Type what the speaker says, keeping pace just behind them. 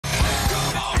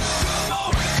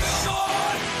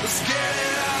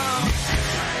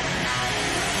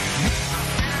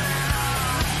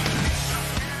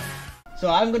So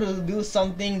I'm gonna do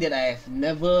something that I have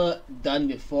never done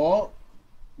before,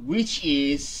 which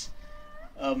is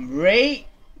rate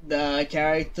the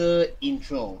character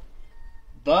intro.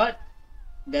 But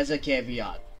there's a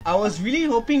caveat. I was really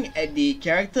hoping at the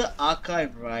character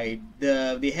archive, right?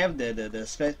 They have the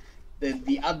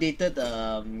updated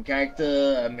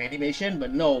character animation,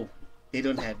 but no, they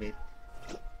don't have it.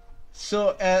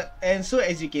 So so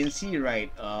as you can see,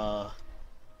 right,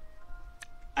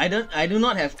 I do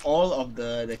not have all of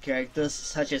the characters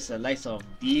such as the likes of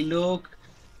Diluc,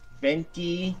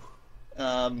 Venti,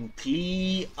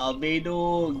 Klee,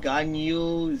 Albedo,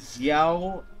 Ganyu,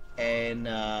 Xiao, and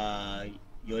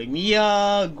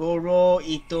Yoimiya, Goro,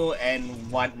 Ito, and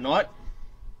whatnot.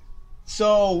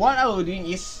 So what I will do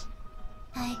is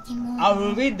I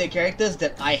will read the characters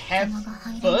that I have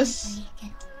first,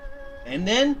 and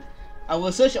then I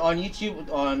will search on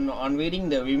YouTube on reading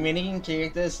the remaining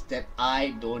characters that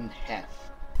I don't have.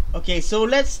 Okay, so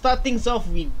let's start things off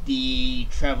with the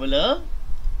Traveler.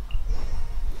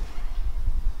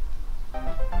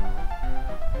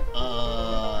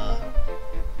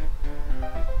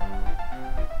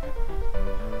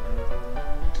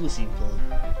 Too simple.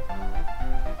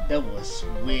 That was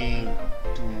way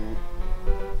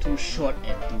too short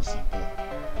and too simple.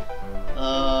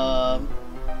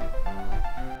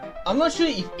 I'm not sure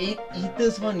if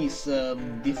Ether's one is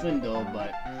different though,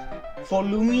 but for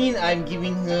Lumine, I'm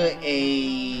giving her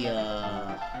a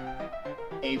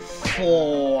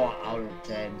 4 out of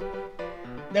 10.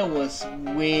 That was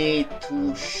way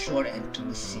too short and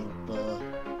too simple.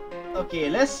 Okay,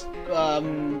 let's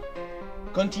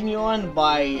continue on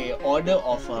by order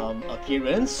of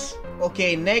appearance.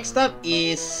 Okay, next up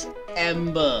is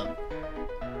Amber.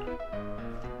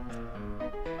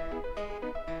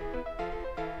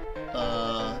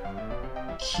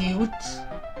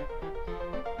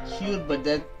 Cute, but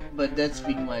that's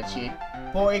pretty much it.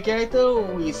 For a character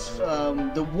who is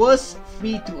the worst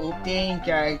free to obtain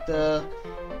character,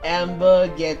 Amber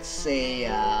gets a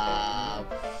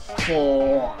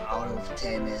 4 out of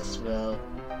 10 as well.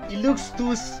 It looks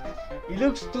too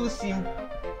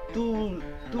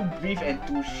brief and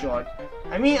too short.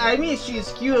 I mean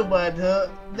she's cute, but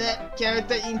that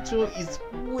character intro is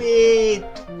way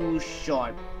too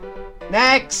short.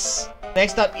 Next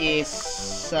up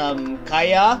is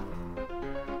Kaya.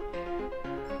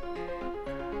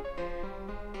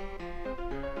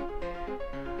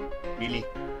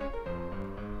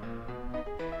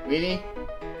 Really?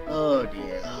 Oh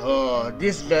dear. Oh,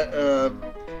 this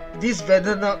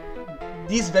better not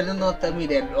tell me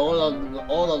that all of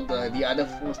the other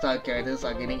 4-star characters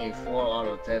are getting a 4 out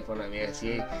of 10 for the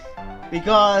MSCA.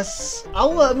 Because I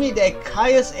will admit that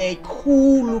Kaya's a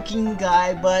cool looking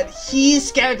guy, but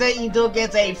his character intro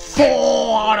gets a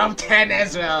 4 out of 10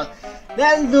 as well.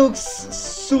 That looks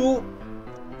so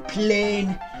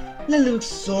plain.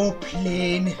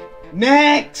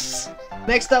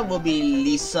 Next up will be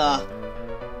Lisa.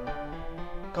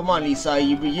 Come on, Lisa,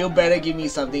 you better give me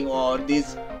something, or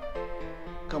this.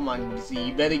 Come on, Lisa,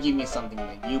 you better give me something,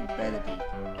 man. You better be.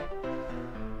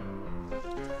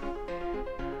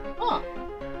 Oh,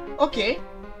 okay,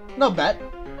 not bad.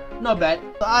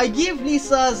 I give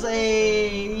Lisa's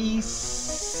a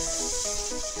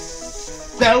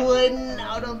 7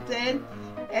 out of 10.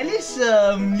 At least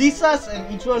Lisa's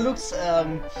intro looks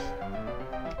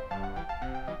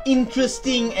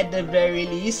interesting at the very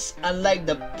least, unlike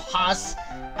the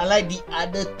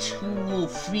other 2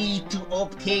 free to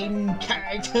obtain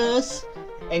characters.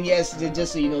 And yes,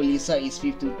 just so you know, Lisa is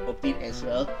free to obtain as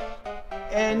well.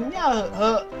 And yeah,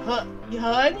 her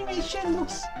animation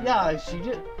looks, yeah,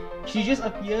 she just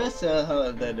appears,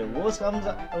 the world comes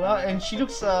around, and she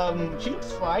looks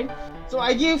fine. So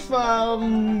I give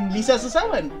Lisa a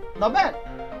 7. Not bad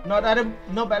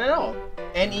at all.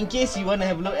 And in case you wanna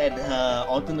have a look at her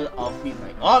alternate outfit,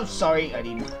 like, oh, sorry, I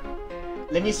didn't.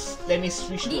 Let me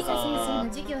switch to her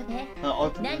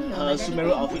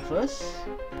Sumeru outfit first.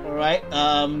 Alright,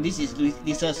 this is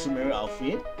Lisa's Sumeru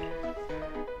outfit.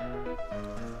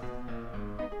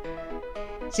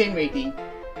 Same rating.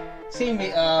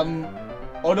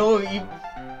 Although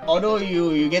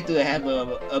you get to have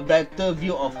a better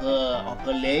view of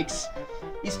her legs,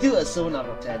 it's still a 7 out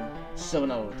of 10.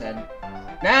 7 out of 10.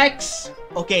 Next!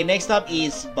 Okay, next up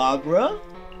is Barbara.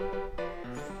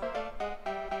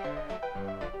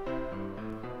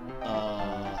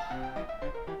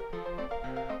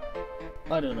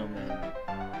 I don't know, man.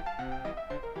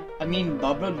 I mean,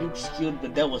 Barbara looks cute,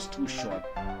 but that was too short.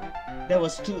 That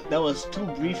was too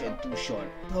brief and too short.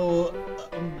 So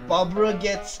Barbara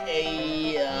gets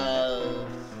a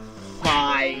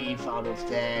 5 out of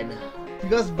 10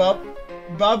 because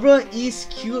Barbara is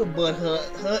cute, but her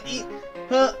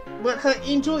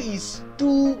intro is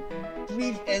too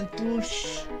brief and too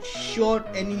short,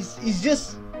 and it's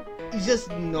just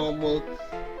normal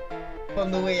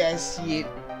from the way I see it.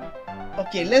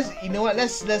 Okay, let's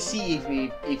see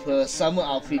if her summer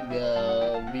outfit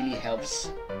really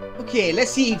helps. Okay,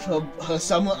 let's see if her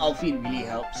summer outfit really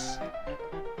helps.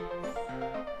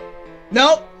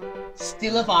 Nope,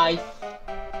 still a 5.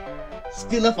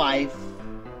 Still a 5.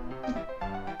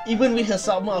 Even with her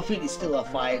summer outfit, it's still a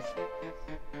 5.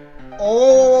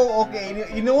 Oh, okay.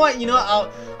 You know what?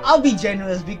 I'll be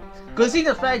generous considering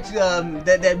the fact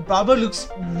that Barbara looks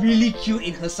really cute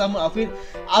in her summer outfit.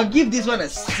 I'll give this one a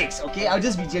 6. Okay, I'll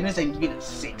just be generous and give it a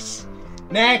 6.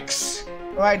 Next.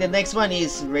 Alright, the next one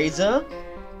is Razor.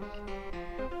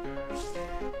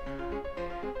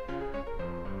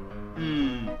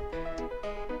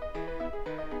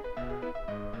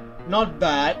 Not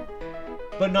bad,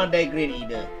 but not that great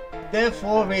either.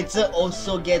 Therefore, Razor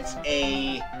also gets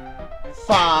a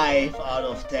 5 out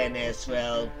of 10 as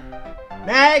well.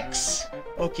 Next!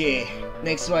 Okay,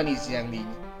 next one is Xiangling.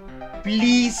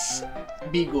 Please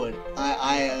be good.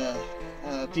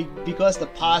 Because the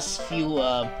past few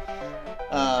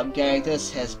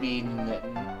characters has been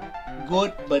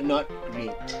good but not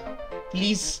great.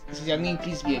 Please, Xiangling,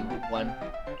 please be a good one.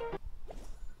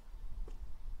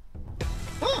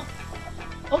 Huh.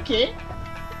 Okay,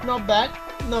 not bad,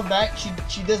 not bad. She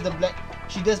does the black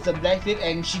flip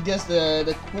and she does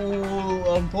the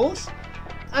cool pose.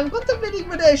 I'm contemplating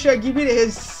whether I should give it a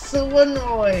 7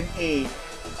 or an 8.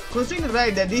 Considering the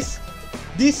fact that this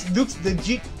looks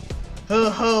legit,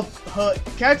 her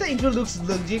character intro looks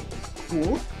legit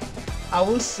cool. I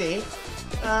will say,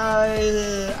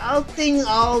 I'll give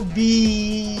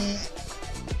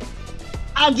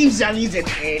Xiangling's an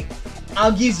 8.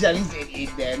 I'll give Xiangling's an 8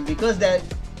 then, because that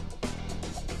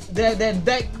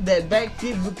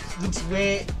backflip looks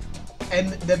way, and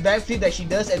the backflip that she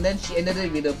does, and then she ended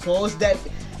it with a pose that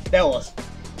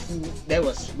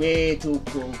was way too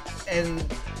cool. And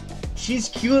she's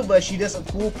cute, but she does a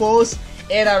cool pose.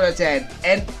 8 out of 10.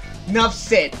 And enough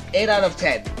said. 8 out of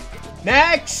 10.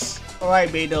 Next. All right,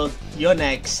 Beidou, you're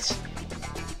next.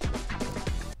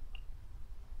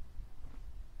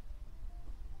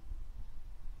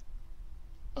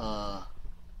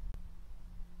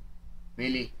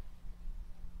 Really?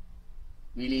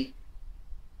 Really?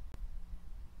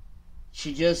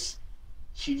 She just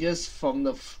turns from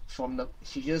the back.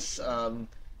 She just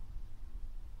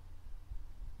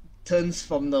turns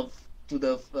to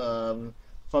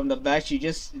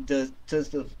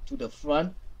the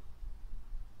front.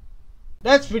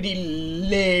 That's pretty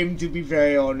lame, to be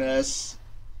very honest.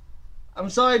 I'm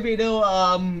sorry, Beidou.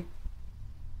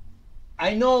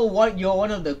 I know you're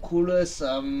one of the coolest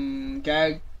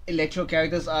electro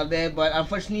characters out there, but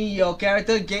unfortunately your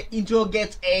character intro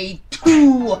gets a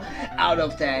 2 out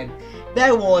of 10.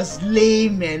 That was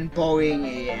lame and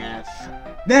boring AF.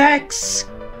 Next!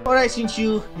 Alright,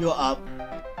 Xingqiu, you're up.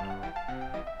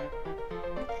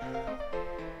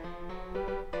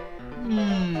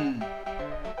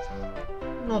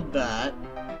 Not bad.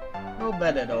 Not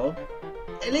bad at all.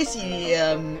 At least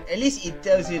it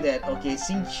tells you that okay,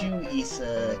 Xingqiu is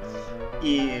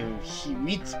he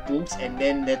reads books, and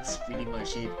then that's pretty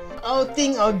much it. I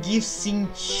think I'll give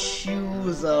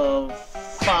Xingqiu's a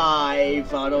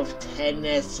 5 out of 10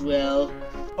 as well.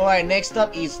 Alright, next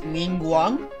up is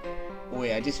Ningguang. Oh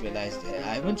wait, I just realized that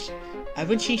I haven't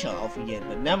changed her outfit yet,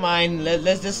 but never mind.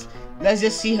 Let's just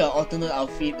see her alternate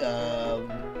outfit.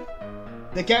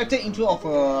 The character intro of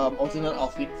her alternate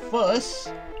outfit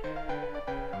first.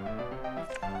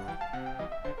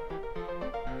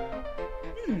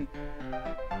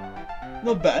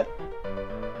 Not bad.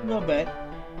 Not bad.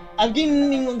 I've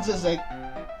given Ningguang's like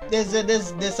there's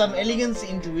some elegance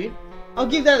into it. I'll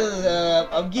give that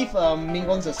I'll give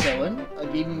Ningguang's a 7. I'll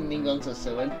give Ningguang's a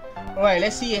 7. Alright,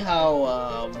 let's see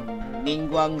how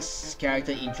Ningguang's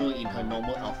character intro in her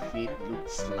normal outfit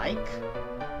looks like.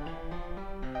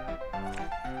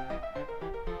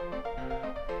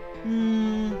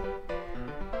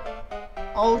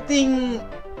 I'll think...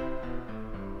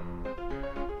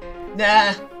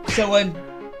 Nah, 7.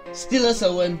 Still a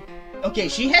 7. Okay,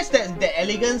 she has that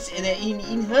elegance in her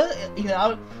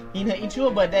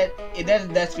intro, but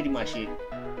that's pretty much it.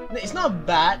 It's not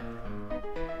bad,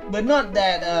 but not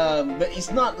that but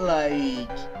it's not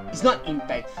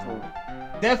impactful.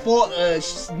 Therefore,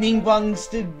 Ningguang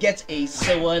still gets a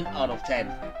 7 out of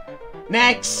 10.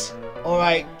 Next!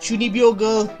 Alright, Chunibyo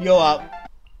girl, you're up.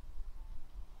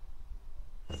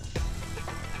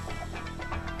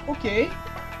 Okay,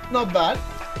 not bad,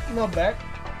 not bad.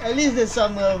 At least there's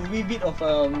some wee bit of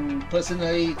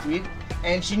personality to it,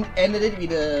 and she ended it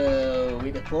with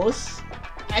a pose.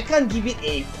 I can't give it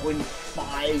a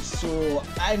 0.5, so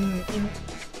I'm in.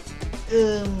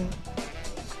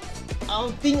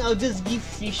 I think I'll just give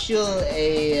Fischl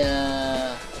a.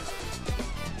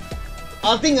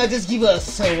 I think I'll just give her a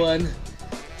 7.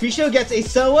 Fischl gets a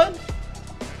 7,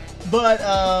 but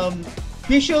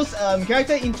Fischl's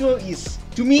character intro is,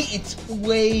 to me, it's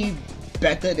way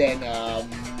better than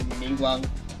Mingguang.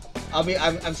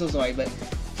 I'm so sorry, but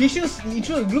Fischl's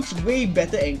intro looks way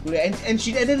better and cooler, and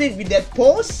she ended it with that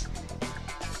pose.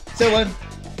 7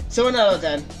 out of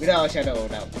 10 without a shadow of a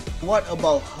doubt. What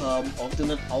about her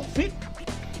alternate outfit?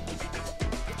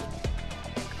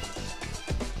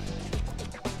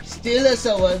 Still a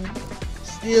 7.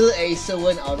 Still a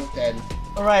 7 out of 10.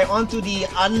 Alright, on to the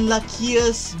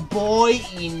unluckiest boy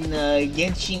in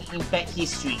Genshin Impact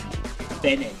history,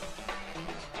 Bennett.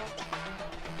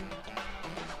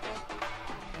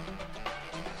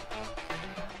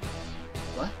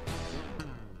 What?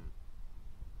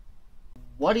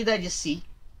 What did I just see?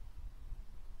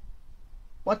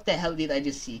 What the hell did I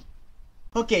just see?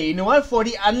 Okay, you know what? For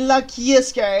the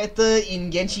unluckiest character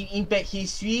in Genshin Impact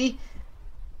history,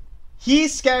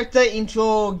 his character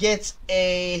intro gets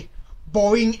a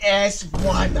boring ass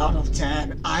 1 out of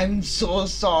 10. I'm so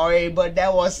sorry, but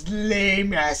that was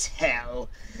lame as hell.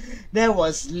 That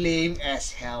was lame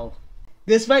as hell.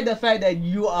 Despite the fact that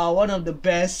you are one of the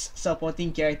best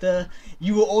supporting character,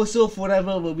 you also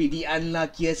forever will be the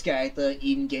unluckiest character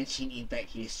in Genshin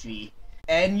Impact history.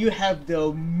 And you have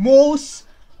the most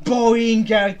boring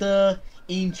character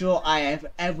intro I have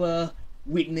ever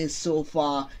witnessed so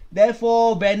far.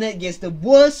 Therefore, Bennett gets the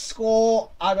worst score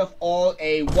out of all,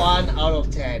 a 1 out of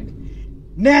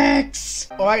 10.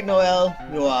 Next! Alright, Noelle,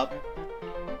 you're up.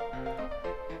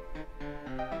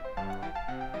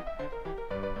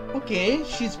 Okay,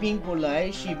 she's being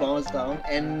polite, she bows down,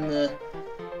 and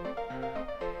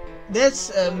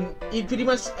that's it pretty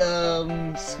much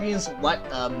screams what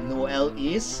Noelle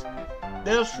is.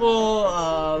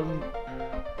 Therefore,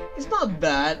 it's not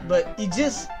bad, but it's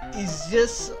just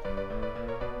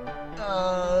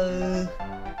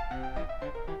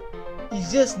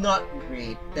not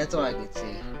great. That's all I can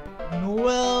say.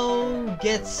 Noelle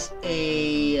gets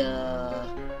a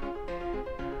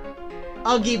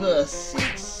I'll give her a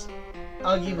 6.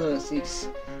 I'll give her a 6.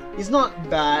 It's not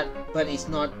bad, but it's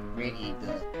not great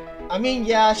either. I mean,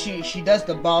 yeah, she does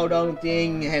the bow down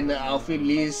thing, and the outfit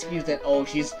really screams that, oh,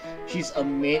 she's a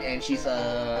maid and she's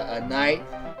a knight.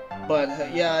 But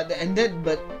yeah, and that,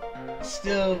 but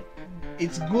still,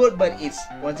 it's good, but it's,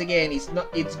 once again, it's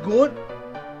good,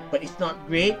 but it's not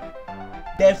great.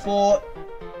 Therefore,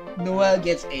 Noelle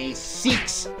gets a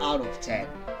 6 out of 10.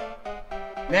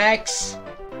 Next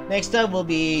up will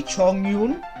be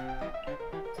Chongyun.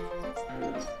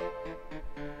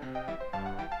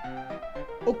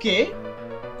 Okay,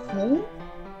 cool.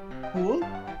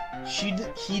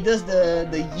 He does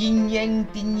the yin yang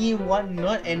thingy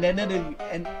whatnot, and then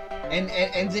and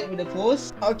ends it with a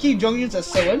pose. I'll give Chongyun a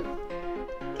 7.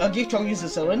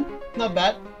 Not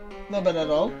bad at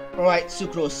all. Alright,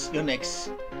 Sucrose, you're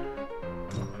next.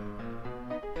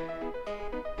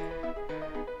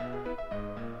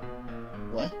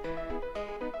 What?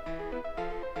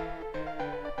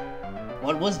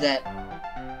 What was that?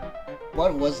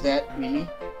 What was that, really?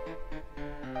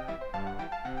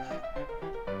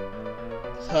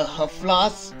 Her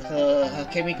flask, her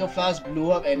chemical flask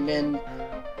blew up, and then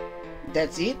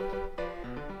that's it?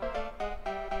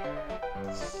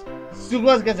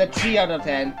 Sucrose gets a 3 out of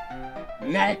 10.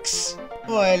 Next!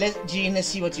 Alright, let's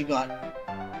see what you got.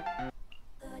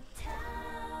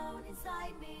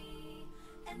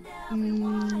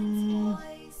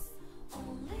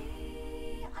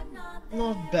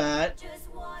 Not bad,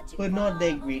 but not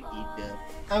that great either.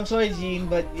 I'm sorry, Jean,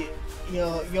 but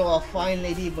you're a fine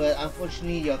lady, but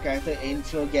unfortunately your character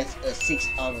intro gets a 6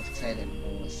 out of 10 at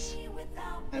most.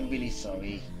 I'm really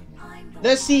sorry.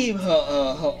 Let's see if her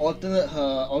alternate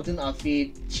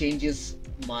outfit changes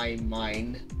my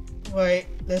mind. Right,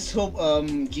 let's hope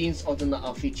Jean's alternate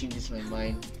outfit changes my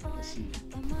mind. Let's see.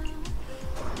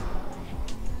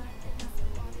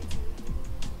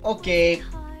 Okay.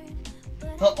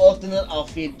 Her alternate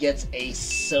outfit gets a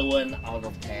 7 out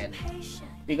of 10.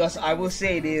 Because I will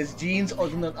say this, Jean's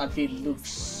alternate outfit looks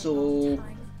so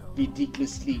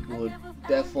ridiculously good.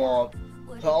 Therefore,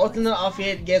 her alternate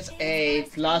outfit gets a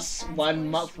 +1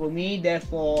 mark for me.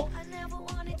 Therefore,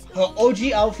 her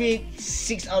OG outfit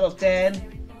 6 out of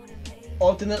 10.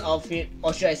 Alternate outfit,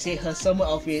 or should I say her summer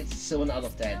outfit, 7 out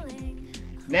of 10.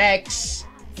 Next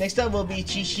up will be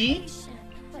Chi-Chi.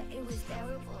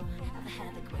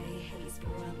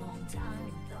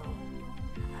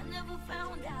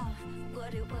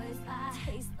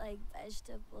 like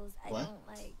vegetables. I What? don't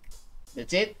like.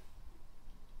 That's it?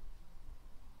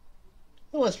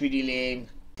 That was pretty lame.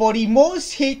 For the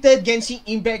most hated Genshin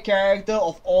Impact character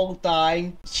of all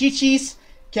time, Chi-Chi's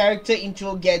character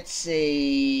intro gets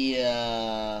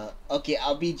a... okay,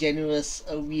 I'll be generous,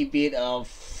 a wee bit of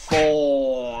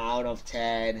 4 out of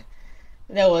 10.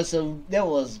 That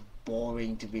was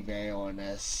boring, to be very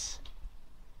honest.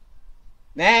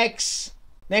 Next!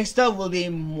 Next up will be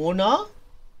Mona.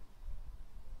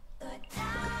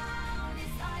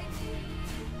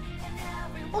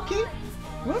 Okay,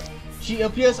 good. She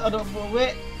appears out of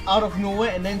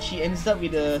nowhere, and then she ends up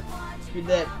with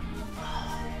that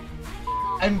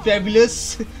I'm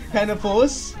fabulous kind of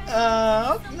pose.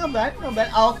 Not bad, not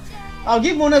bad. I'll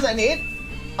give Mona's an 8.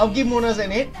 I'll give Mona's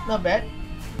an 8. Not bad.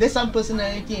 There's some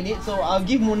personality in it, so I'll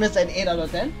give Mona's an 8 out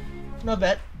of 10. Not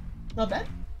bad, not bad.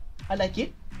 I like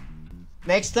it.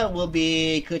 Next up will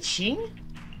be Keqing.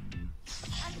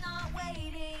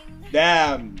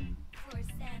 Damn,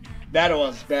 that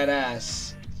was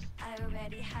badass.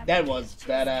 That was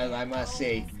badass, I must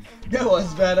say. That was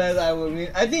badass,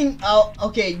 I think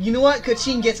okay, you know what?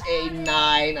 Keqing gets a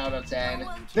 9 out of 10.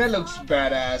 That looks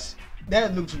badass.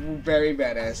 That looks very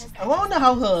badass. I wonder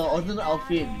how her alternate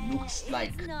outfit looks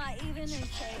like.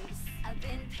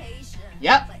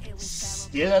 Yep,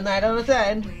 still a 9 out of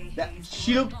 10.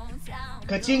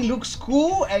 Keqing looks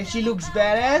cool and she looks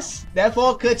badass.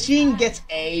 Therefore, Keqing gets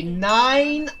a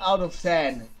 9 out of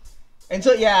 10. And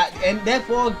so yeah, and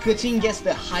therefore Keqing gets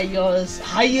the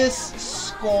highest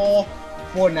score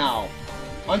for now.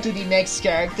 On to the next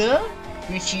character,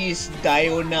 which is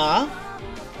Diona.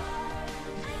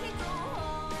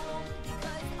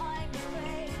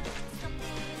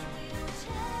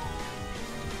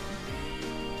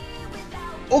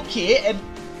 Okay,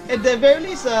 at the very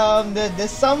least,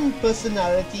 there's some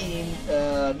personality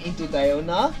into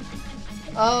Diona.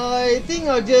 I think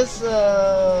I'll just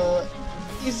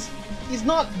it's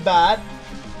not bad,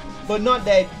 but not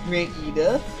that great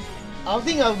either. I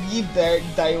think I'll give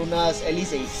Diona's at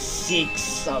least a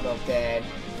 6 out of 10.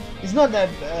 It's not that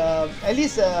at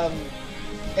least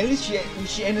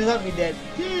she ended up with that.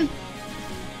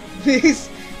 This.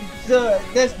 So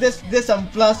there's some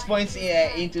plus points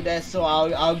into that. So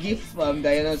I'll give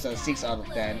Diona's a 6 out of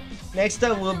 10. Next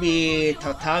up will be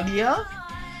Tartaglia.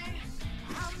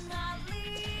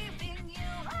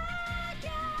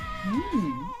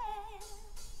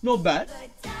 Not bad.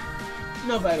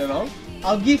 Not bad at all.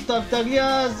 I'll give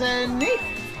Tartaglia an 8.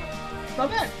 Not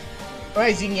bad.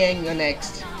 Alright, Xingyang, you're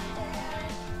next.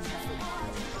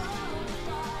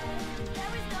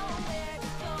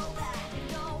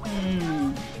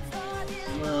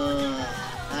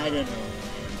 I don't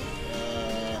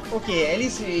know. Okay, at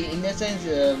least in that sense,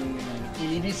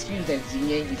 Illiris feels that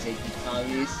Xingyang is a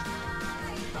guitarist.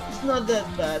 It's not that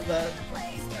bad, but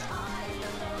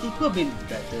it could have been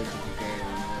better, to be very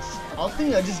honest. I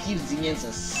think I'll just give Xingyang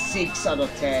a 6 out of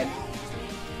 10.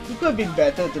 It could have been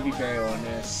better, to be very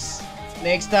honest.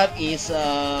 Next up is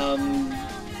the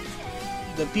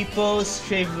people's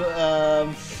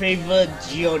favorite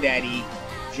Geodaddy,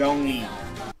 Zhongli.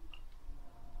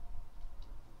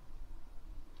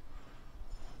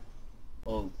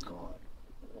 Oh god,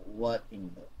 what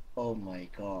in the, oh my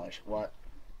gosh, what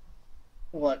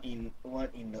in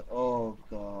the, oh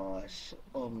gosh,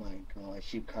 oh my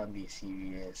gosh, you can't be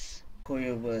serious.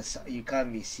 Koyoverse, you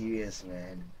can't be serious,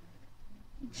 man.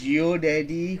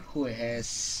 Geodaddy, who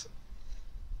has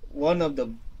one of the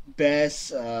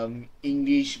best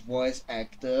English voice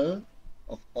actor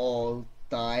of all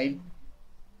time,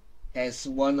 has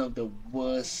one of the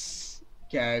worst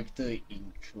character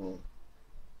intro.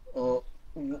 Oh,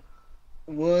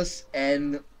 worse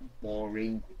and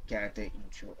boring character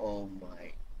intro. Oh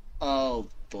my, oh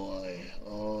boy,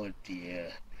 oh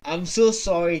dear. I'm so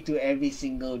sorry to every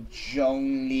single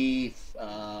Zhongli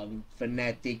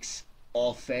fanatics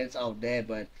or fans out there,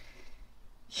 but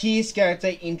his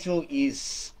character intro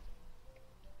is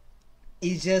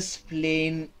just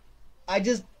plain, I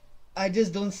just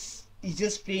don't, it's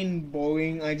just plain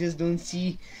boring. I just don't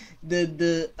see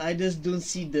the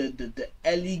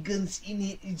elegance in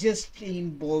it. It's just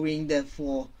plain boring.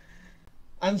 Therefore,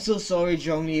 I'm so sorry,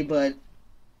 Zhongli, but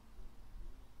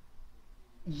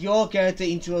your character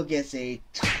intro gets a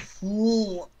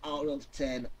 2 out of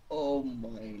 10. Oh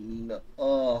my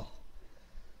lord.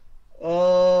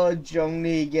 Oh,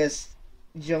 Zhongli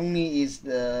Zhongli's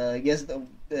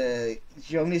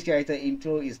character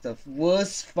intro is the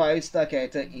worst 5-star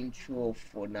character intro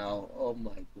for now. Oh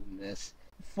my goodness.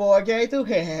 For a character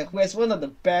who has one of the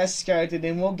best character,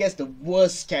 then won't get the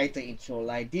worst character intro.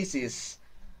 Like, this is,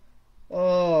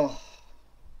 oh,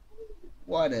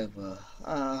 whatever.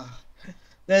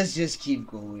 Let's just keep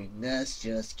going. Let's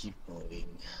just keep going.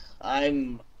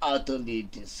 I'm utterly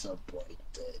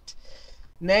disappointed.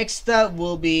 Next up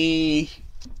will be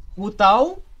Wu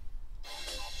Tao.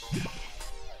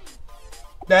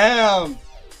 Damn!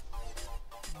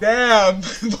 Damn,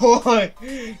 boy!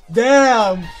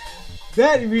 Damn!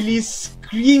 That really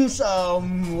screams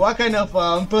what kind of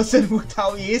person Wu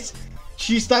Tao is.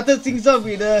 She started things off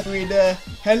with a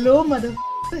hello mother,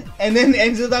 and then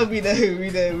ended up with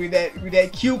that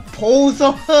cute pose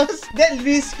of hers. That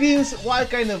really screams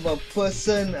what kind of a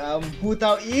person Wu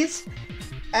Tao is.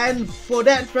 And for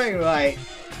that fact, right,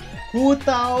 Wu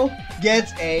Tao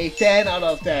gets a 10 out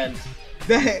of 10.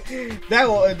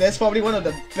 That's probably one of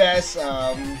the best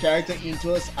character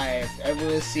intros I have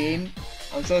ever seen.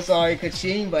 I'm so sorry,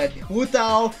 Kaching, but Wu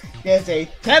Tao gets a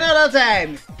 10 out of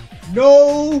 10.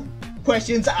 No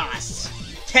questions asked.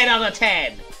 10 out of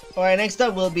 10. Alright, next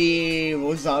up will be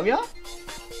Rosaria.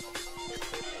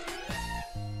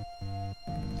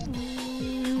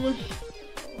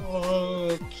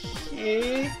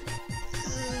 Okay.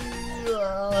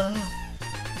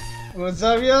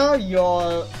 Rosaria,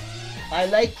 I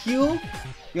like you.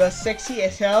 You're sexy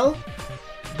as hell.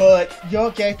 But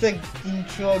your character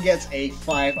intro gets a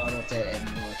 5 out of 10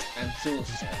 and more. I'm so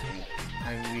sorry.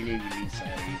 I'm really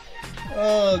sorry.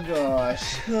 Oh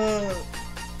gosh.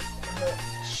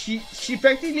 She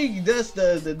practically does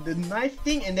the knife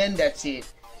thing and then that's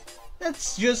it.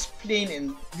 That's just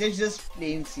plain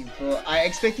simple. I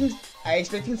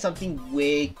expecting something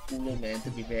way cooler, man, to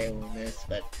be very honest,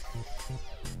 but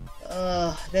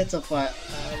that's a 5.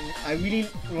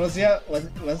 Rosaria,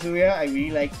 I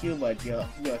really like you, but your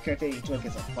character intro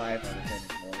gets a 5 out of 10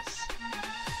 at most.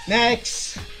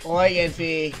 Next! Alright,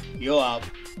 Yanfei, you're up.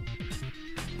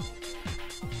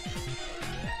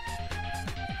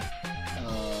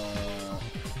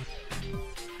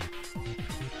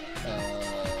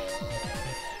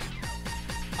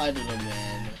 I don't know,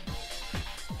 man.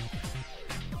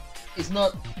 It's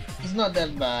not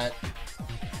that bad,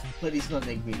 but it's not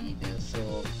that great either,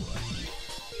 so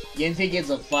Yanfei gets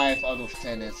a 5 out of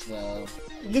 10 as well.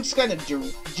 It looks kind of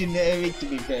generic, to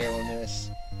be very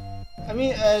honest. I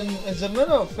mean, as a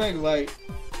matter of fact, like,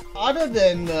 other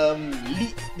than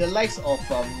the likes of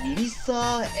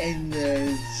Lisa and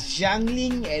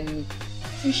Xiangling and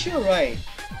Fisher, right,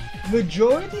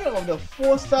 majority of the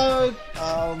 4-star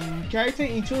character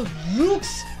intros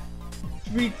looks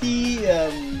pretty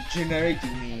generic to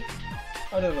me.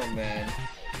 I don't know, man.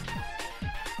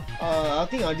 I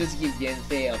think I'll just give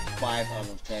Yanfei a 5 out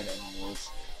of 10 at most.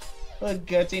 But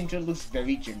character intro looks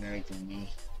very generic to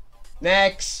me.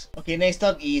 Next! Okay, next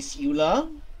up is Eula.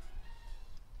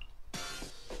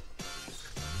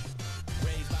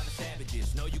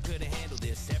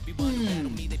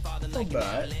 Not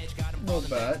bad. Not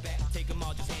bad.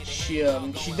 She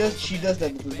does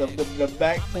the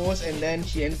back pose and then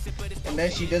she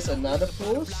does another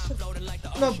pose.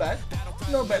 Not bad.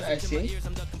 Not bad, I say.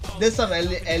 There's some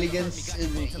elegance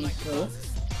in her,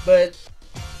 but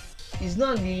it's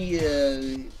not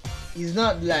really it's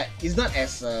not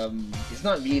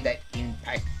really that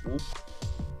impactful.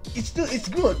 It's good. It's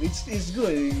good. It's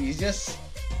just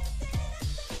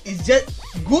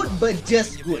good, but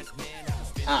just good.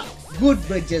 Good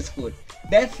but just good.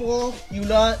 Therefore,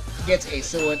 Eula gets a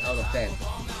 7 out of 10.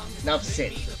 Enough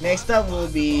said. Next up will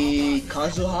be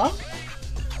Kazuha.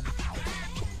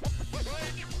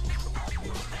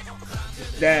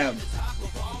 Damn.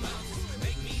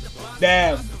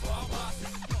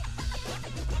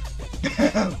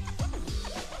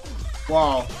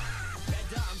 Wow.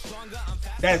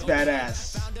 That's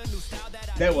badass.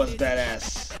 That was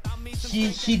badass.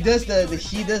 He does the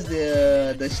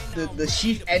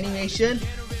shift animation,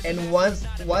 and once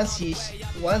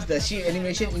the shift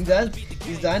animation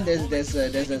is done,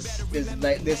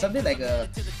 there's something like a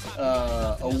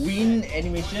win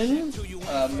animation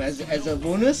as a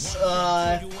bonus.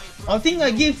 I think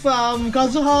I give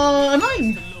Kazuha a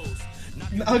 9.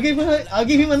 I'll give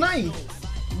him a 9.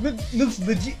 Looks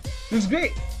legit. Looks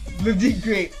great. Legit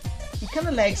great. It kind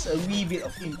of lacks a wee bit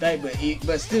of impact,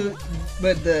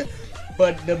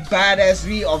 but the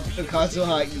badassery of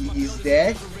Kazuha is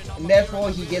there, and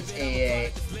therefore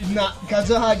Kazuha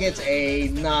gets a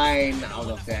 9 out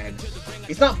of 10.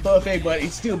 It's not perfect, but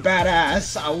it's still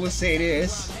badass. I would say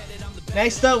this.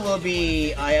 Next up will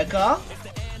be Ayaka.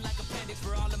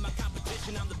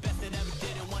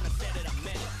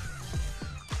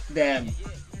 Damn,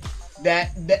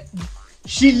 that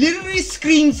she literally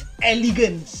screams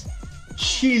elegance.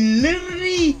 She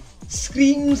literally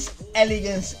screams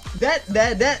elegance.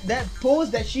 That pose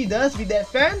that she does with that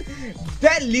fan,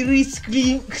 that literally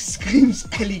screams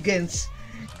elegance.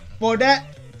 For that,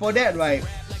 right,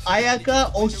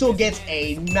 Ayaka also gets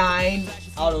a 9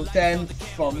 out of 10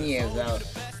 from me as well.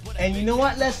 And you know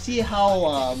what? Let's see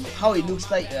how it looks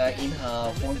like in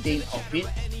her Fontaine outfit.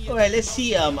 Alright, let's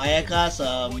see Ayaka's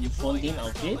Fontaine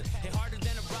outfit.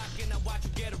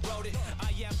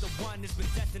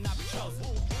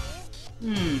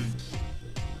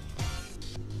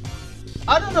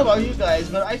 I don't know about you guys,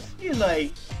 but I feel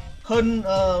like her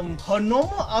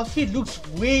normal outfit looks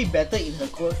way better in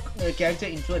her character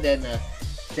intro than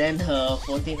her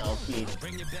Fontaine outfit,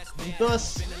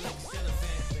 because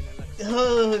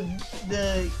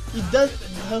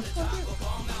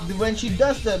when she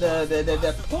does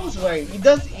the pose, right, it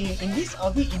does in this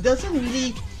outfit, it doesn't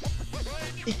really,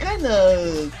 it kind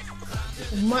of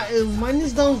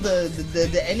minus down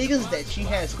the elegance that she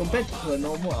has compared to her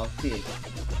normal outfit.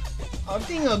 I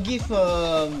think I'll give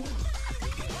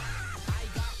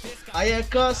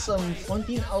Ayaka some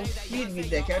Fontaine outfit with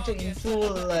the character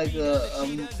info like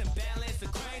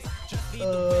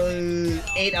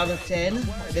 8 out of 10.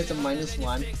 That's a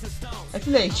 -1. I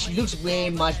feel like she looks way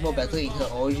much more better in her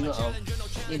original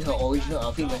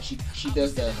outfit when she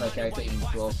does her character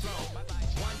intro.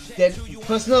 That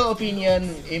personal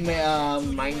opinion, in my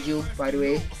mind you, by the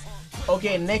way.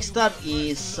 Okay, next up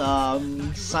is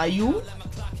Sayu.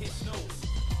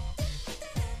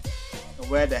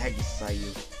 Where the heck is Sayu?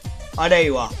 Oh, there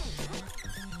you are.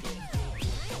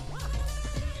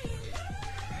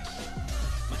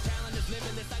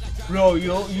 Bro,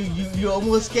 you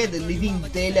almost scared the living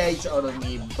daylights out of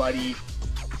me, buddy.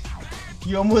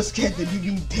 You almost scared the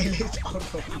living daylights out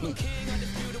of me.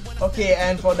 Okay,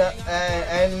 and for that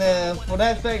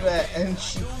fact, and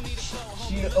she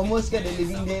almost scared the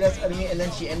living daylights out of me, and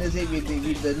then she ends it with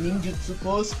the ninjutsu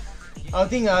pose. I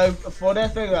think for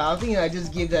that fact, I think I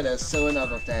just give that a 7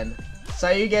 out of 10.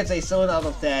 Sayu gets a 7 out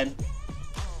of 10.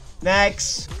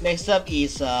 Next up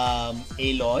is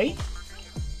Aloy.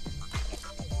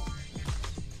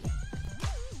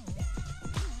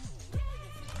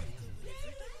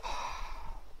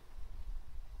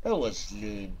 That was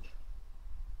lame.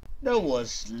 That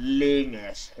was lame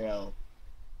as hell.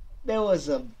 That was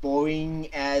a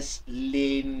boring ass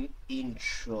lame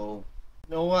intro.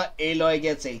 You know what? Aloy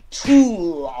gets a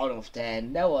 2 out of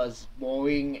 10. That was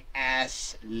boring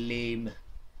ass lame.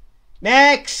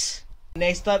 Next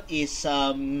up is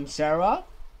Sarah.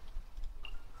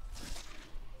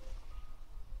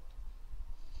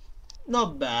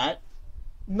 Not bad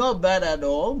at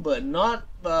all, but not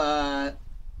that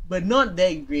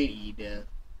great either.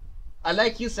 I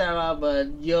like you, Sarah, but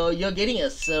you're getting a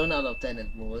 7 out of 10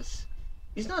 at most.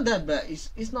 It's not that bad.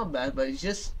 It's not bad, but it's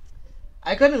just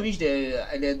I kind of wish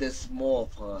there's more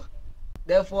of her.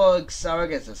 Therefore, Sarah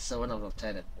gets a 7 out of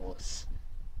 10 at most.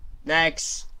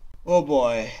 Next, oh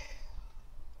boy.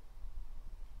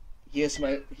 Here's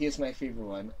my favorite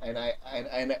one, and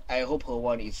I hope her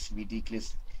one is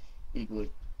ridiculously good.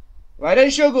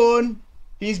 Raiden Shogun,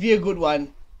 please be a good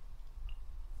one.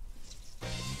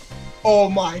 Oh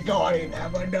my god in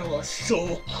heaven, that was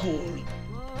so cool.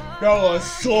 That was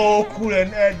so cool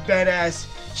and badass.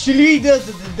 She really does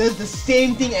the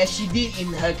same thing as she did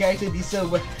in her character design,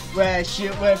 where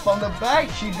from the back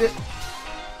she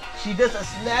does a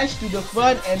slash to the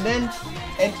front, and then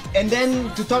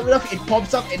to top it off it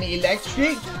pops up an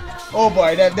electric. Oh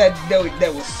boy, that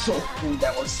was so cool.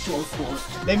 That was so cool.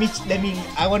 Let me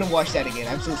I want to watch that again.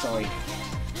 I'm so sorry.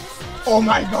 Oh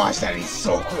my gosh, that is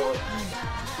so cool.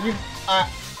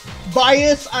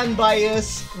 Bias,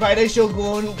 unbiased, Raiden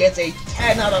Shogun gets a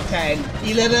 10 out of 10,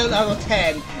 11 out of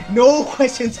 10, no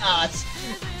questions asked.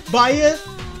 Bias,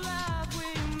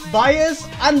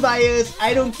 unbiased,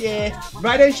 I don't care.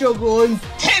 Raiden Shogun,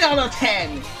 10 out of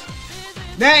 10.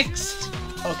 Next!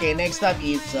 Okay, next up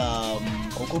is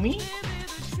Kokumi.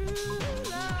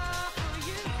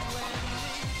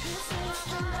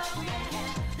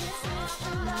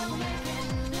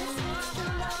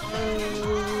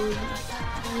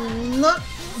 Not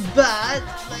bad,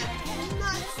 but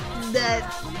not that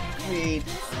great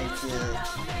either.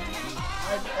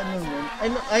 I don't know.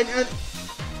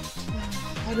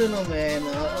 I don't know, man.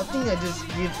 I think I just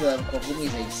give Kokumi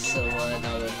like 7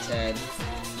 out of 10.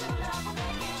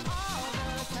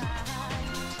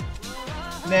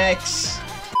 Next.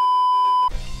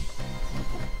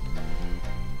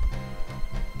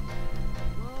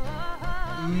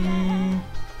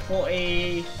 For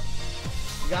a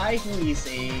guy who is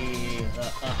a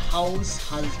house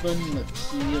husband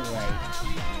material, right?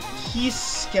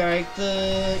 His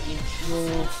character intro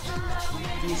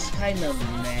is kind of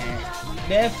meh.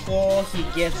 Therefore, he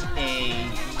gets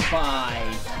a 5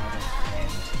 out of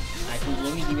 10. I could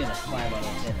only give it a 5 out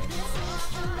of 10.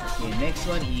 Okay, next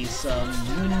one is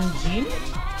Yoonjin.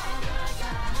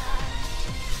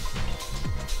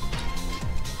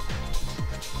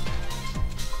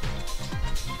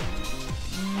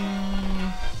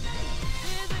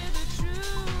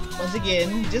 Once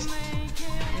again, just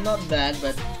not bad,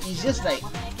 but it's just like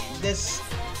there's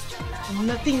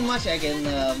nothing much I can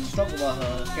talk about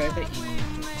her character in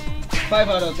 5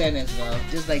 out of 10 as well,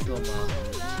 just like Doma.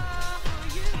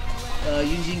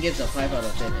 Yoonjin gets a 5 out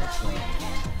of 10 as well.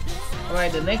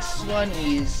 Alright, the next one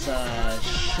is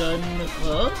Shenhe.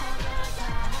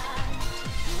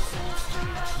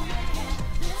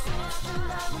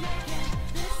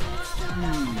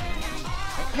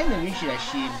 I kind of wish that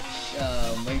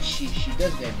when she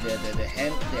does the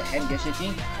hand gesture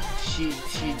thing, she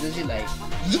does it like,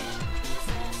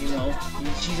 you know,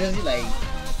 she does it like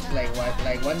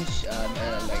one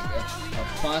like a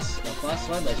fast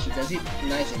one, but she does it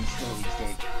nice and slow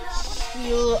instead.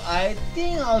 Still, I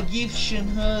think I'll give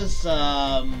Shenhe's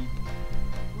I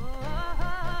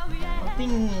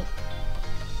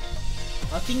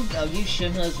think I'll give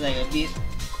Shenhe's like a bit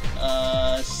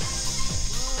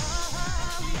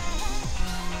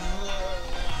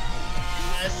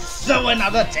 7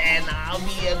 out of 10. I'll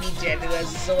be a bit generous.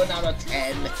 7 out of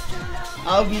 10.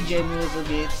 I'll be generous a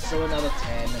bit. 7 out of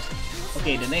 10.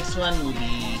 Okay, the next one will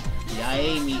be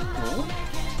Yae Miko.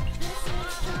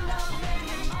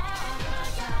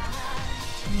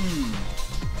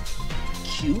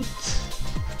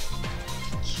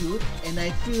 Cute, and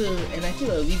I feel a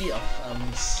little bit of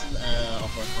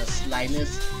her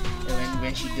slyness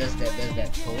when she does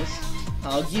that pose.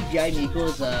 I'll give Yae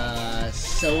Miko's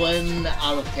 7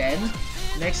 out of 10.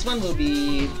 Next one will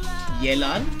be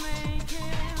Yelan.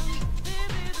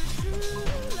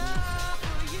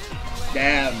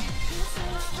 Damn,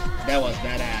 that was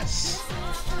badass.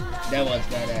 That was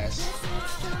badass.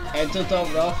 And to top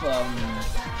it off,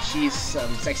 she's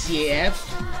sexy AF.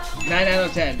 9 out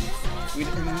of 10. With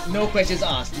no questions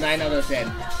asked. 9 out of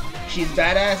 10. She's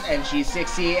badass and she's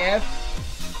sexy AF.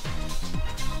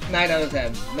 9 out of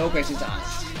 10. No questions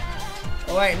asked.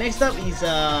 Alright, next up is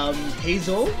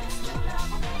Hazel.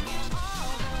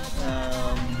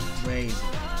 Where is it?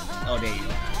 Oh, there you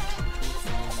go.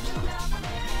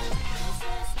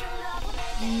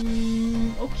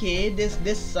 Okay, there's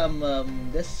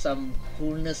some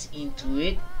coolness into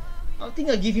it. I think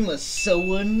I'll give him a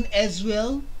 7 as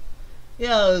well.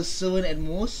 Yeah, a 7 at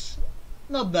most.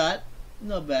 Not bad.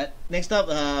 Not bad. Next up,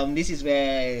 this is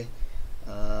where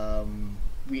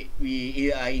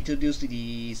we are introduced to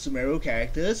the Sumeru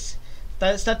characters.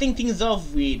 Starting things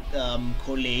off with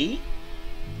Kolei.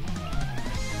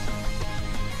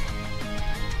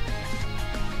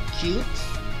 Cute.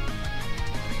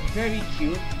 Very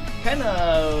cute.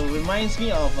 Kinda reminds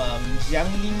me of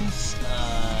Jiangling's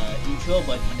intro,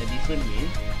 but in a different way.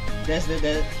 There's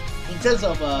in terms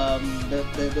of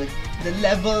the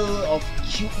level of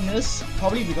cuteness,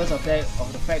 probably because of the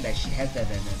fact that she has that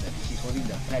she's holding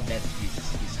the pad that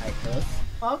beside her.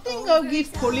 I think I'll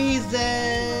give Kolei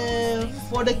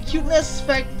for the cuteness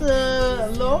factor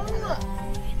alone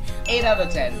 8 out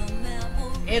of 10.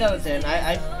 8 out of 10.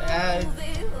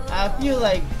 I feel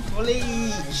like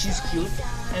Kolei, she's cute,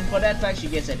 and for that fact she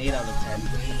gets an 8 out of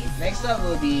 10. Next up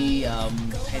will be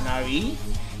Tenari.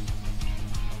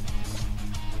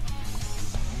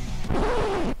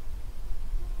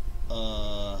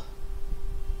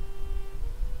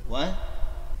 What?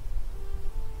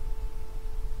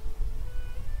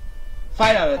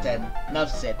 5 out of 10.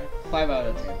 Enough said. 5 out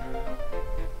of 10.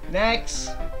 Next,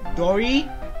 Dory.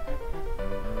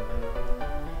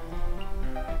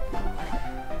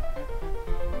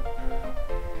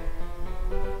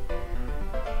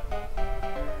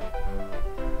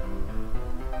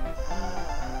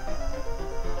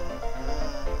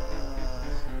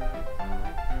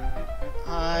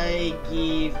 I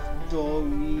give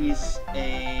Doris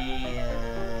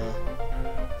a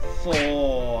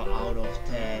 4 out of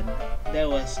 10. That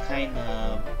was kind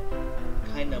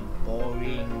of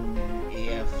boring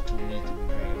AF to me, to be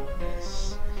very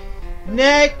honest.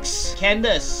 Next,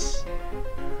 Candace.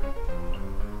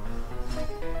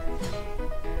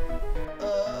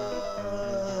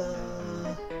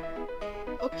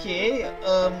 Okay,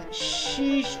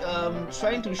 she's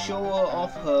trying to show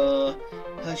off her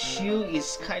shield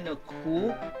is kind of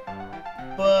cool,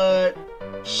 but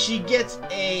she gets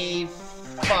a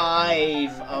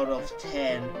 5 out of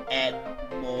 10 at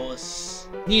most.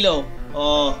 Nilo,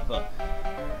 oh god.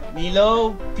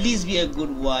 Nilo, please be a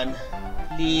good one.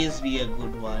 Please be a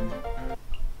good one.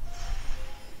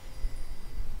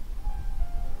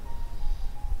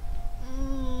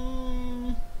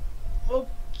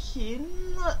 Okay,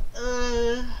 not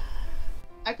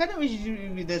I kind of wish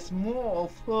there's more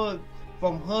of her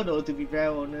from her though, to be very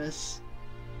honest.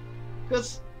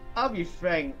 Because I'll be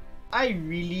frank, I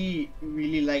really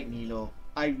like Nilo.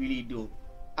 I really do.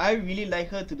 I really like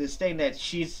her to the extent that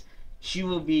she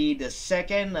will be the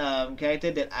second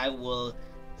character that I will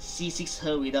C6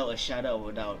 her without a shadow of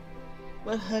a doubt.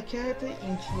 But her character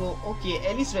intro, okay,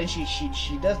 at least when she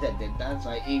does that dance,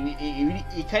 right?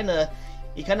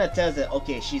 It kind of tells that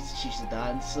okay, she's a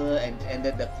dancer and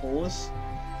that the pose.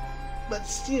 But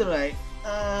still, right?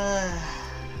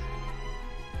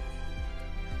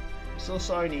 So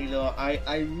sorry, Nilo.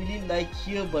 I really like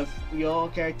you, but your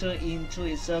character intro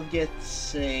itself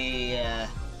gets a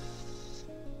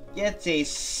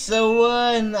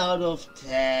 7 out of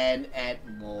 10 at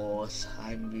most.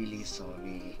 I'm really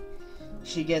sorry.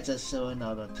 She gets a 7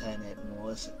 out of 10 at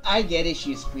most. I get it.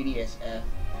 She's pretty as heck,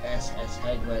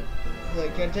 but her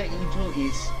character intro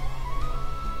is.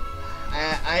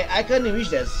 I kind of wish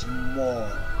there's more.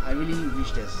 I really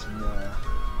wish there's more.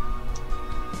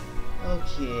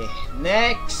 Okay,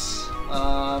 next,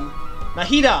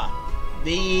 Nahida,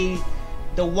 the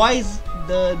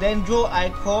Dendro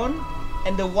icon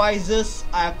and the wisest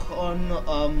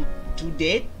icon to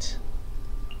date.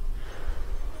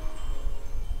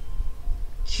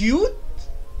 Cute.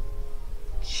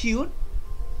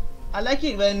 I like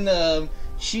it when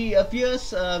she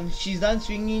appears. She's done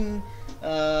swinging.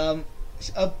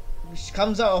 She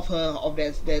comes out of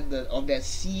that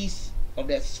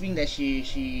swing that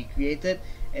she created,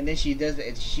 and then she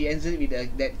ends it with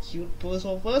that cute pose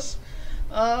of hers.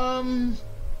 I'll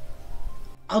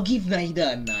give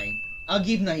Nahida a 9. I'll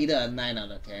give Nahida a 9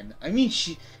 out of 10. I mean,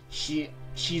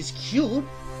 she's cute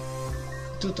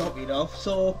to top it off,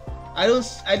 so I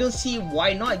don't see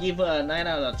why not give her a 9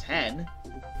 out of 10.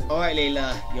 Alright,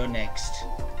 Layla, you're next.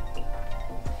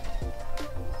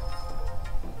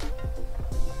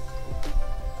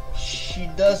 She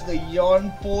does the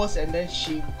yawn pose and then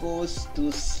she goes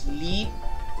to sleep.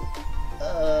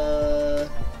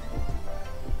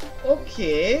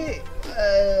 Okay.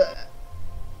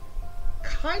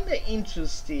 Kinda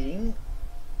interesting,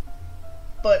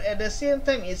 but at the same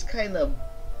time it's kinda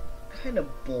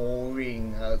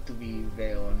boring, to be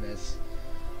very honest.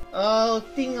 I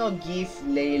think I'll give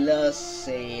Layla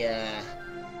say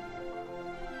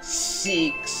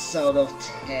 6 out of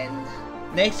 10.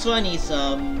 Next one is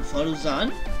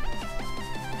Faruzan.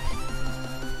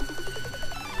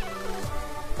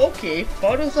 Okay,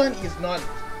 Faruzan is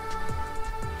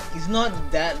not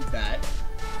that bad,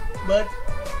 but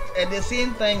at the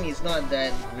same time it's not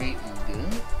that great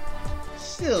either.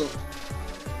 Still,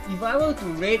 if I were to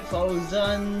rate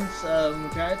Faruzan's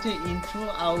character intro,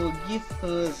 I will give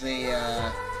her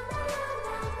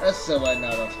a 7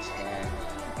 out of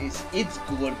 10. It's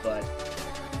good, but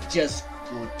just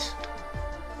good.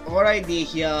 Alright,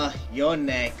 Dehya, you're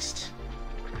next.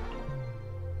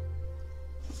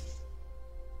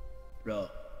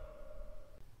 Bruh.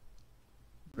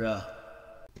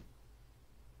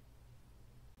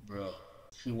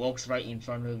 She walks right in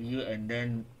front of you and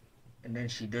then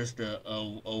she does the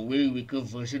a way weaker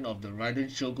version of the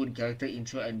Raiden Shogun character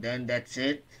intro, and then that's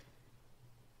it.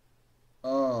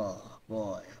 Oh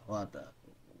boy, what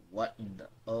in the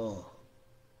oh.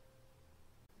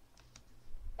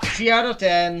 3 out of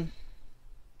 10.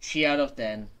 3 out of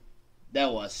 10.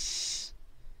 That was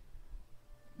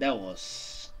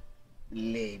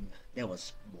lame. That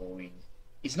was boring.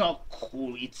 It's not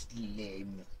cool, it's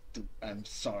lame. I'm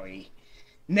sorry.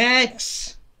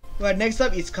 Next! Right, next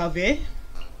up is Kaveh.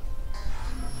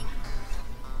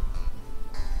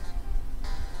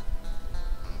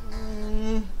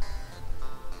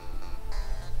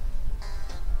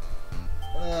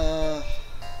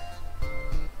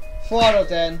 Four out of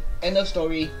 10. End of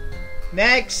story.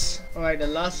 Next! Alright, the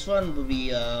last one will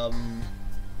be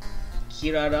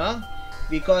Kirara,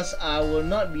 because I will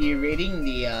not be rating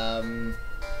the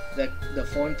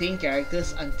Fontaine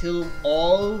characters until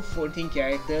all Fontaine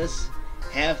characters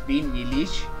have been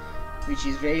released, which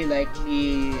is very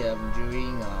likely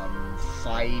during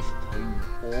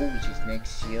 5.0, which is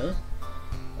next year.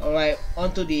 Alright,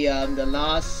 on to the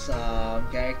last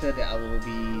character that I will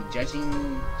be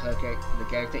judging the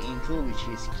character intro, which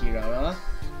is Kirara.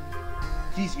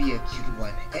 Please be a cute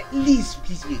one. At least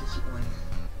please be a cute one.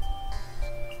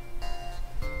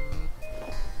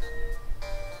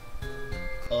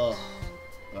 Oh,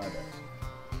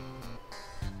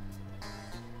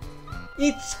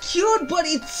 It's cute, but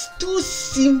it's too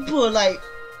simple. Like,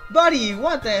 buddy,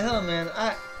 what the hell, man?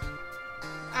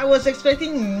 I was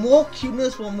expecting more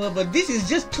cuteness from her, but this is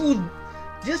just too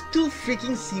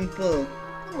freaking simple.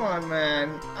 Come on,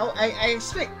 man. I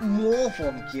expect more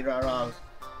from Kirara.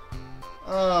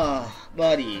 Ah,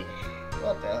 buddy,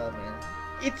 what the hell, man?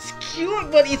 It's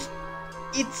cute, but it's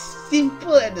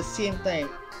simple at the same time.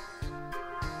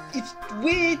 It's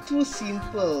way too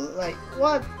simple. Like,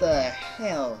 what the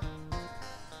hell?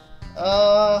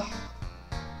 5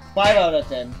 out of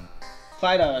 10.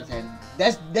 5 out of 10.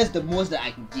 That's the most that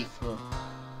I could give her.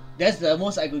 That's the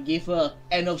most I could give her.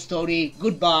 End of story.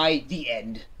 Goodbye. The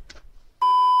end.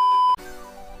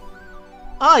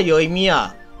 Ah,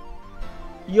 Yoimiya.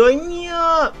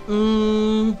 Yoimiya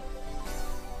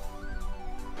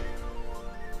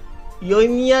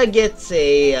gets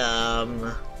a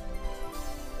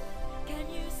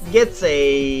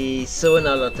 7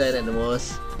 out of 10 at the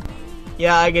most.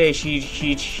 Yeah, I get it.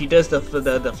 She does the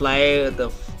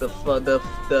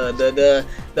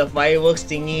fireworks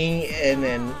thingy, and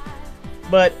then,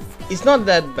 but it's not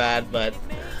that bad. But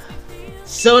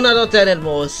 7 out of 10 at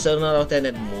most. 7 out of 10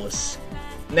 at most.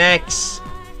 Next,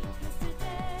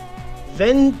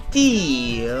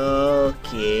 Venti.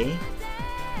 Okay,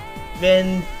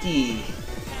 Venti.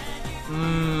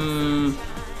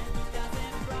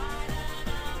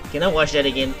 Can I watch that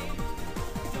again?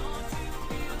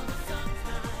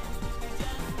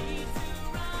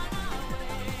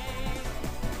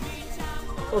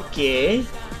 Okay,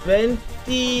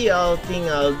 Venti, I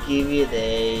think I'll give it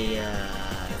a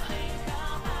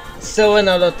 7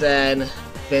 out of 10.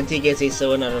 Venti gets a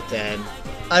 7 out of 10.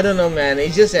 I don't know, man.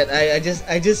 It's just that I just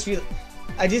feel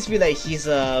like his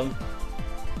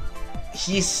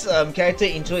character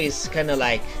intro is kind of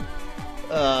like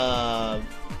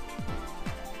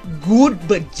good,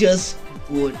 but just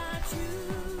good,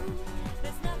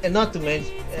 and not to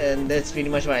mention, and that's pretty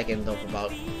much what I can talk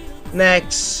about.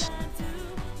 Next,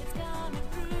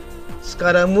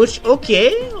 Scaramouche.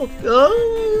 Okay, not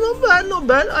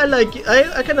bad. I like it.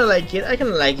 I kind of like it.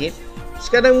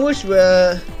 Scaramouche.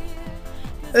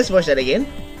 Let's watch that again.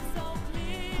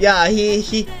 Yeah,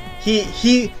 he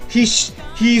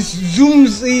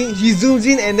zooms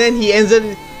in, and then he ends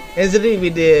it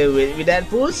with that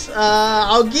pose.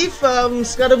 I'll give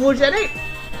Scaramouche an 8.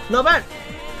 Not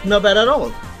bad at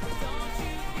all.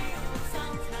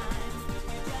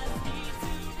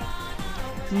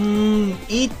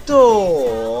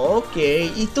 Ito.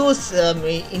 Okay, Ito's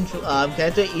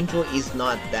character intro is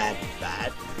not that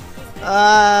bad.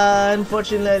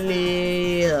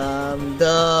 Unfortunately,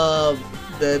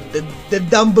 the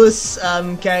dumbest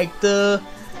character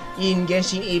in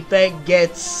Genshin Impact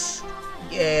gets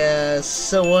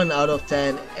 7 out of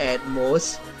 10 at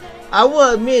most. I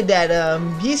will admit that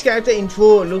his character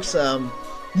intro looks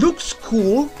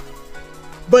cool,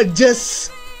 but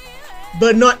just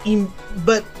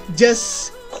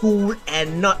cool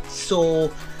and not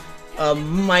so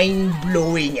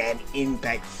mind-blowing and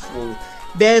impactful.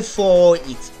 Therefore,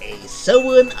 it's a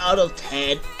 7 out of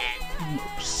 10 at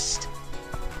most.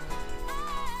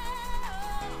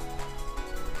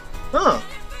 Huh,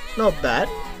 not bad.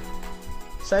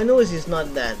 Sinus is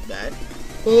not that bad.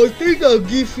 I think I'll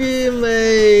give him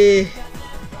a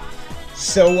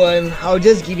 7. I'll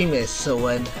just give him a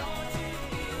 7.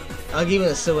 I'll give him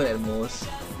a 7 at most.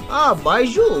 Ah,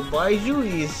 Baiju. Baiju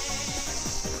is...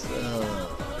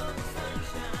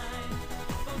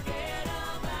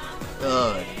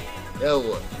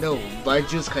 no,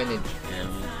 Baiju's kind of...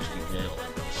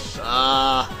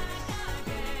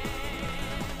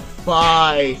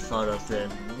 5 out of 10.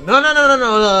 No,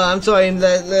 I'm sorry.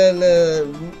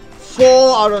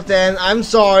 4 out of 10. I'm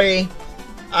sorry.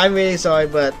 I'm really sorry,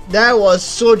 but that was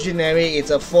so generic. It's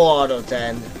a 4 out of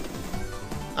 10.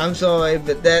 I'm sorry,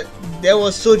 but that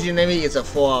was so generic. It's a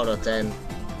 4 out of 10.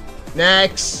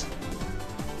 Next.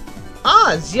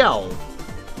 Ah, Xiao.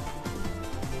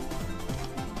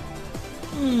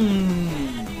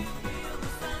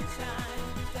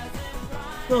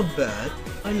 Not bad.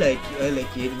 I like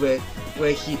it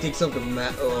where he takes off the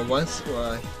mat once.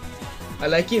 I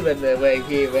like it where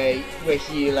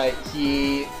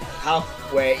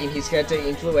in his character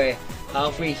intro where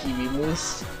halfway he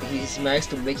removes his mask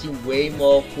to make him way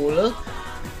more cooler.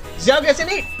 Xiao gets an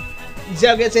 8.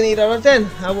 Xiao gets an 8 out of 10.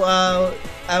 I will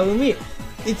admit.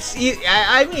 It's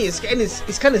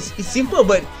simple,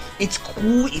 but it's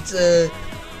cool.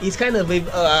 It's kind of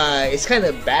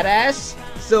badass.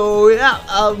 So yeah,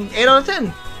 8 out of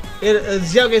 10.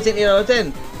 Xiao gets an 8 out of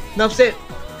 10. Enough said.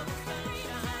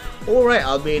 Alright,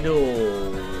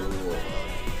 Albedo.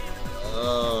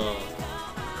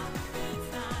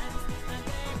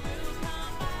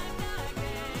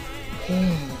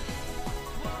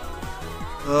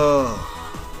 Oh,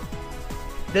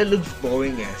 that looks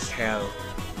boring as hell.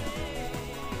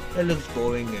 That looks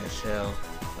boring as hell.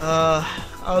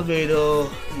 Albedo,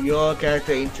 your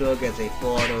character intro gets a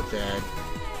 4 out of 10.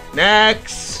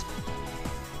 Next!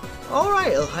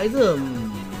 Alright, I'll hide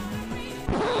them.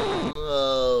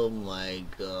 Oh my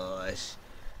gosh.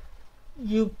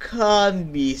 You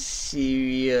can't be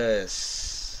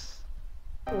serious.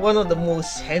 One of the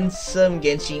most handsome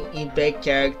Genshin Impact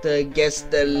character gets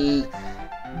the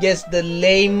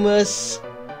lamest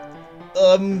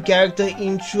character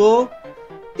intro.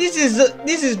 This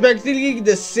is practically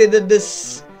the same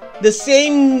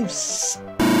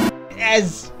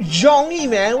as Zhongli,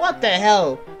 man. What the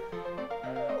hell?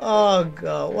 Oh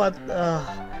god, what?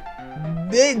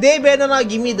 They better not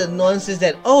give me the nonsense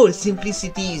that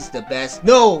simplicity is the best.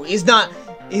 No, it's not.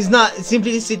 It's not.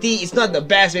 Simplicity is not the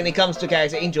best when it comes to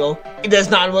character intro. It does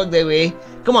not work that way.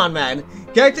 Come on, man.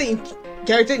 Character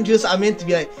intros are meant to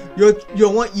be like you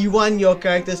want your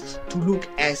characters to look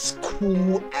as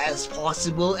cool as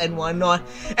possible and whatnot.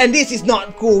 And this is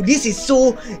not cool. This is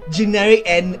so generic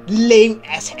and lame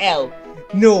as hell.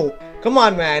 No, come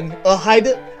on, man. A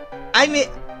Hydem,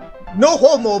 no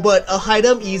homo, but a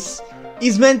Hydem is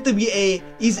meant to be a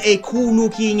cool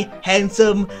looking,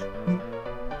 handsome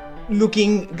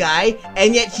looking guy,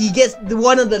 and yet he gets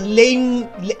one of the lame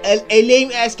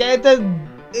ass character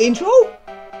intro.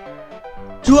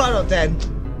 2 out of 10.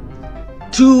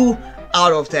 2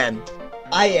 out of 10.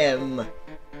 I am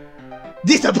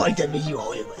disappointed with you,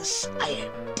 Olivers. I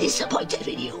am disappointed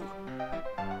with you.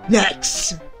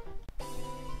 Next.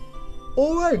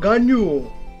 Alright,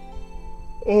 Ganyu.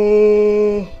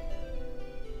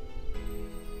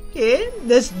 Okay,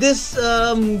 this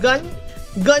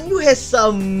Ganyu has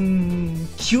some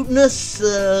cuteness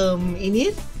in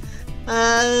it.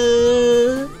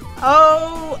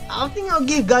 I think I'll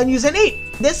give Ganyu's an 8.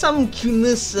 There's some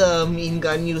cuteness in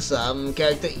Ganyu's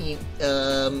character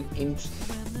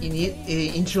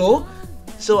intro,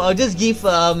 so I'll just give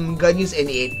Ganyu's an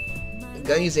 8.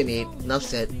 Ganyu's an 8. Enough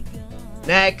said.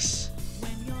 Next.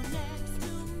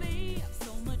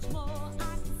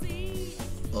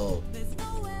 Oh.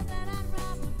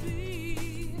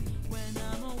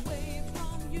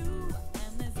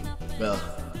 Well.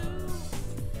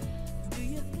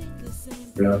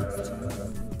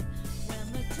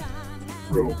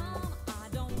 Bro.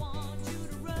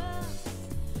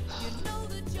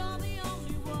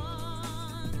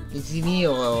 Is it me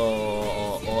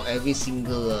or every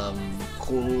single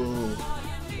cool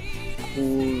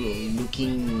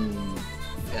looking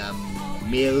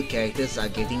male characters are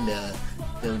getting the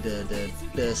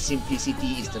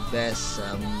simplicity is the best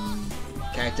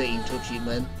character intro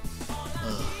treatment?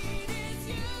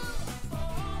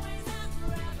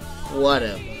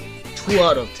 Whatever. 2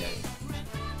 out of 10.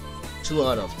 2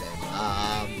 out of 10.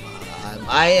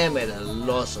 I am at a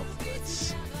loss of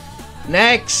words.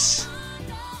 Next.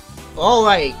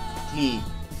 Alright, Klee.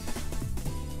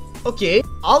 Okay,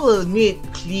 I'll admit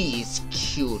Klee is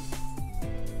cute.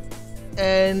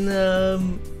 And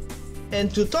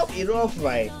to top it off,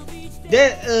 right,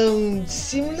 that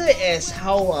similar as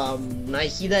how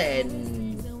Nahida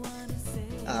and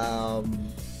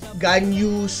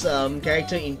Ganyu's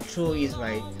character intro is,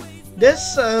 right, there's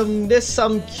some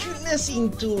cuteness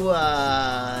into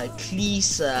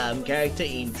Klee's character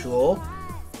intro.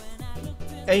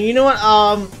 And you know what,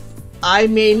 I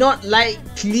may not like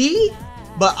Klee,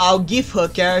 but I'll give her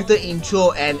character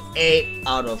intro an 8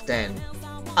 out of 10.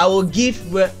 I will give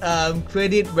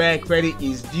credit where credit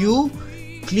is due.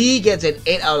 Klee gets an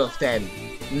 8 out of 10.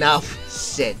 Enough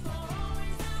said.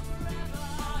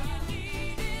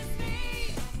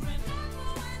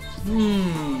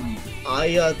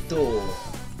 Ayato.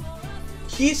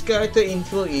 His character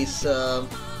intro is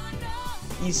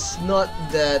not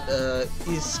that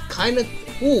is kind of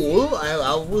cool,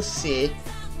 I would say,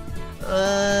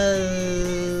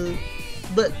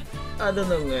 but I don't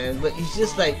know, man. But it's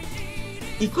just like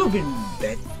it could have been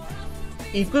better.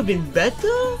 It could have been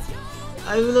better.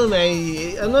 I don't know,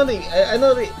 man. I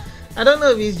don't know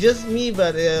if it's just me,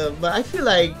 but I feel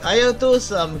like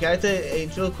Ayato's character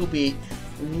intro could be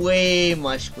way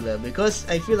much cooler, because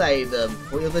I feel like the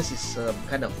Hoyoverse is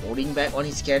kind of holding back on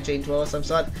his character intro of some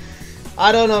sort.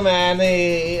 I don't know, man.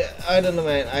 I don't know,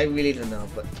 man. I really don't know.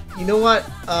 But you know what?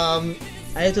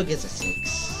 Ayato gets a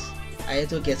 6.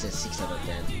 Ayato gets a 6 out of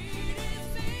 10.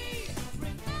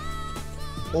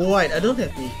 Alright, I don't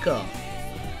have Mika.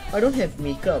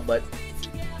 But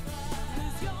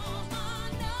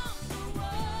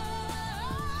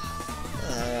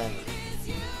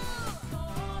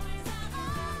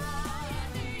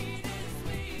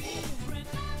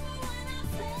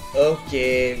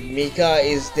Okay, Mika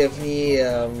is definitely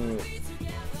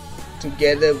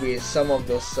together with some of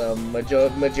those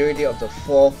majority of the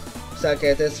 4-star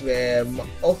characters where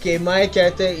okay, my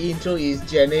character intro is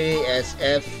generally as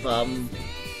F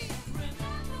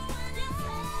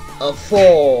a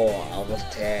 4 out of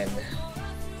 10.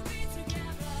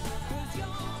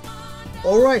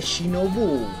 Alright,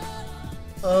 Shinobu.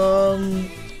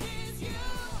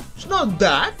 It's not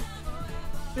bad.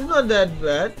 It's not that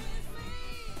bad.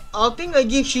 I think I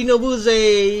give Shinobu's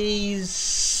a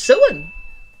 7.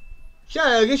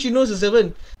 Yeah, I guess Shinobu's a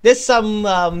 7. There's some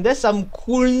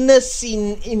coolness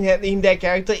in that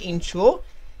character intro,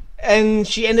 and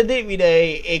she ended it with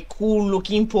a cool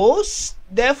looking pose.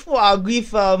 Therefore, I'll give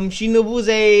Shinobu's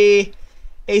a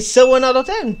 7 out of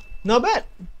 10. Not bad.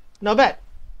 Not bad.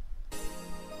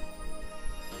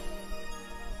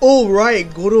 Oh right,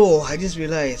 Goro, I just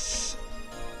realized.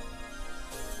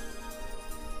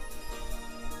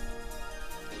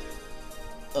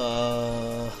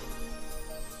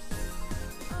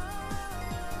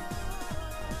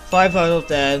 Five out of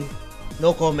 10.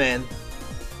 No comment.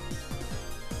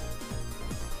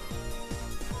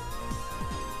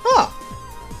 Huh.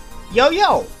 Yo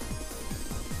yo.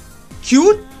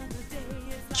 Cute.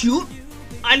 Cute.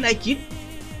 I like it.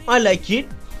 I like it.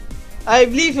 I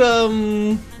believe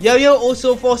Yao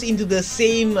also falls into the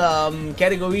same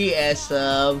category as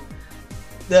the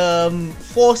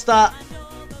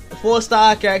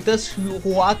 4-star characters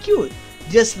who are cute,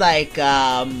 just like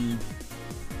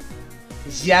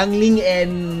Xiangling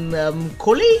and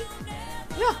Koli.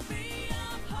 Yeah,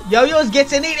 Yao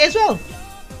gets an 8 as well.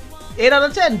 8 out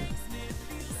of 10.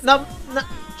 Not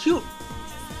cute.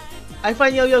 I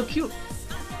find Yao cute.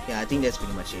 Yeah, I think that's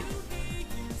pretty much it.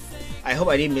 I hope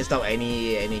I didn't miss out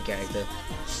any character.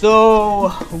 So,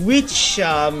 which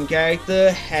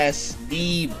character has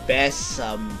the best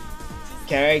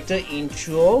character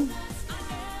intro?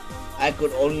 I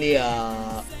could only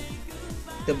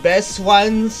the best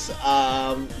ones.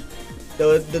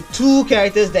 The two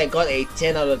characters that got a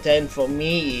 10 out of 10 for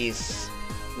me is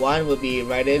one would be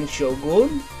Raiden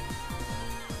Shogun.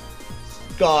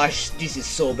 Gosh, this is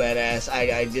so badass.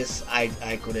 I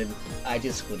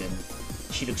just couldn't.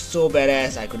 She looks so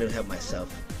badass, I couldn't help myself.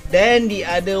 Then the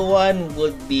other one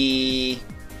would be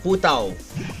Hu Tao.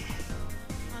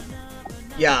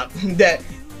 Yeah, that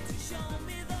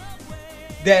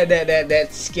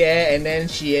scare, and then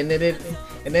she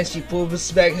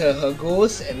pulls back her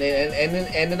ghost, and then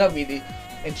ended up with it,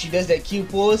 and she does that Q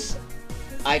pose.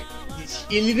 It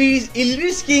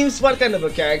literally screams what kind of a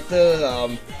character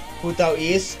Hu Tao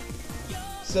is.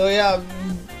 So yeah,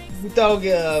 Hu Tao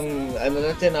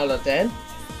another 10 out of 10.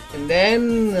 And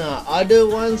then other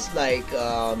ones like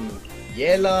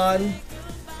Yelan.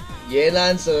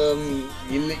 Yelan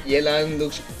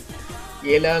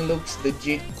looks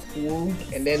legit cool.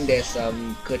 And then there's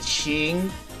Keqing,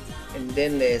 and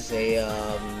then there's a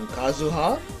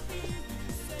Kazuha.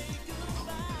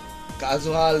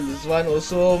 This one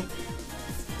also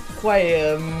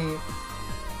quite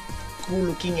cool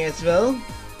looking as well.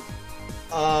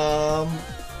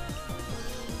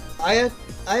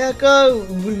 Ayaka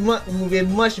would be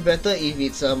much better if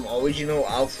it's original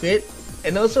outfit,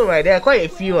 and also right, there are quite a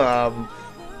few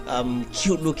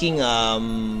cute looking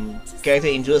character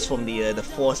intros from the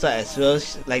 4-star as well,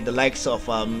 like the likes of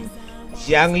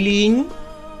Xiangling,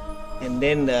 and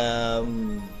then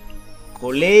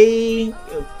Kolei,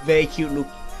 very cute look,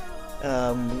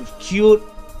 cute.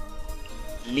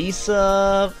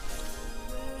 Lisa's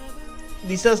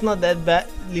not that bad.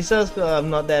 Lisa's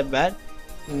not that bad.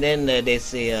 And then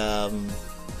there's a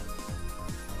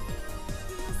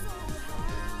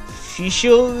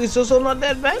Fisho is also not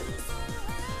that bad.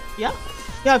 Yeah,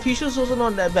 Fisho's also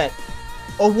not that bad.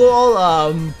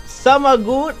 Overall, some are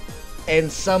good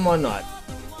and some are not.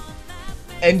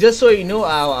 And just so you know,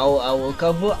 I will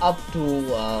cover up to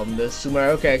the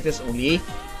Sumeru characters only,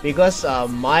 because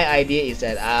my idea is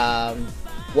that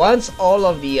once all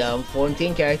of the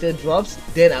Fontaine character drops,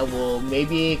 then I will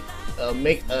maybe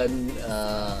make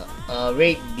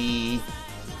rate the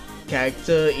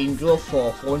character intro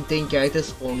for Fontaine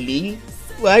characters only.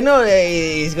 Well, I know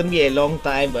it's gonna be a long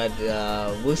time, but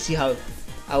we'll see how.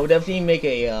 I will definitely make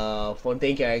a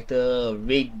Fontaine character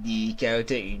rate the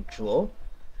character intro.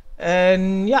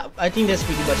 And yeah, I think that's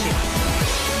pretty much it.